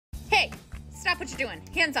Hey, stop what you're doing.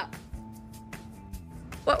 Hands up.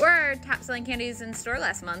 What were our top selling candies in store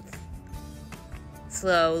last month?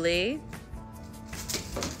 Slowly.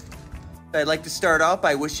 I'd like to start out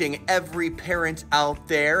by wishing every parent out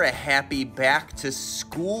there a happy back to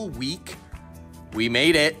school week. We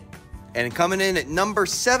made it. And coming in at number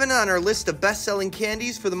 7 on our list of best-selling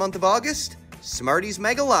candies for the month of August, Smarties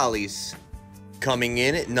Mega Lollies. Coming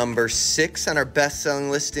in at number 6 on our best-selling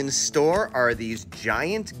list in store are these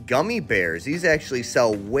giant gummy bears. These actually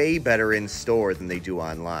sell way better in store than they do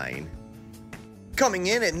online. Coming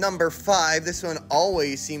in at number 5, this one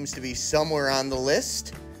always seems to be somewhere on the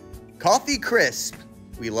list, Coffee Crisp.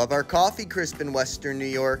 We love our Coffee Crisp in Western New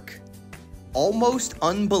York. Almost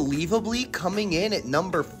unbelievably coming in at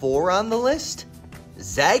number 4 on the list,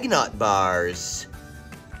 Zagnut Bars.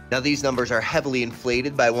 Now these numbers are heavily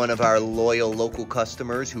inflated by one of our loyal local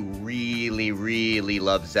customers who really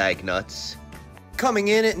love Zagnuts. Coming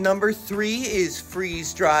in at number 3 is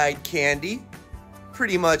freeze-dried candy.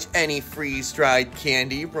 Pretty much any freeze-dried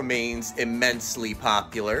candy remains immensely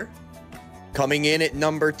popular. Coming in at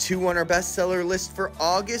number 2 on our bestseller list for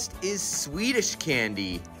August is Swedish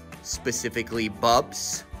candy, specifically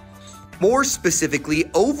Bubs, more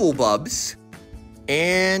specifically Oval Bubs,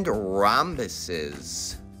 and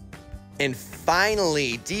Rhombuses. And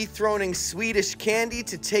finally, dethroning Swedish candy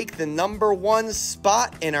to take the number 1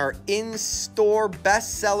 spot in our in-store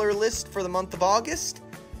bestseller list for the month of August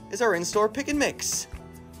is our in-store pick and mix.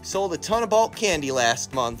 Sold a ton of bulk candy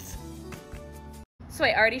last month. So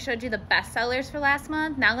I already showed you the best sellers for last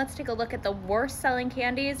month. Now let's take a look at the worst selling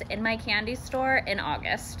candies in my candy store in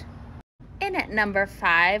August. In at number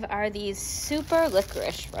 5 are these super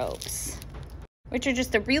licorice ropes, which are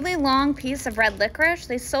just a really long piece of red licorice.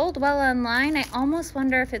 They sold well online. I almost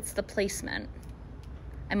wonder if it's the placement.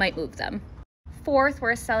 I might move them. 4th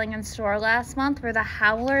worst selling in store last month were the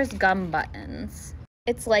Howler's gum buttons.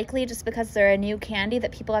 It's likely just because they're a new candy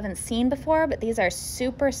that people haven't seen before, but these are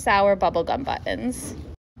super sour bubblegum buttons.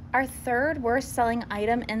 Our 3rd worst selling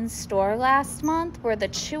item in store last month were the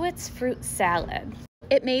Chewits fruit salad.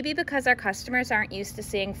 It may be because our customers aren't used to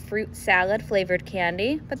seeing fruit salad flavored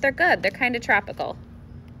candy, but they're good. They're kind of tropical.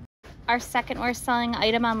 Our 2nd worst selling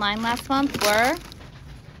item online last month were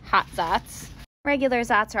hot Zots. Regular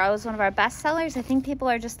Zots are always one of our best sellers. I think people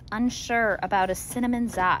are just unsure about a cinnamon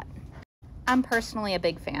Zot. I'm personally a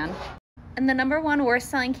big fan. And the number 1 worst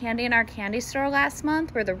selling candy in our candy store last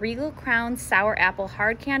month were the Regal Crown Sour Apple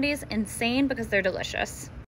Hard Candies. Insane because they're delicious.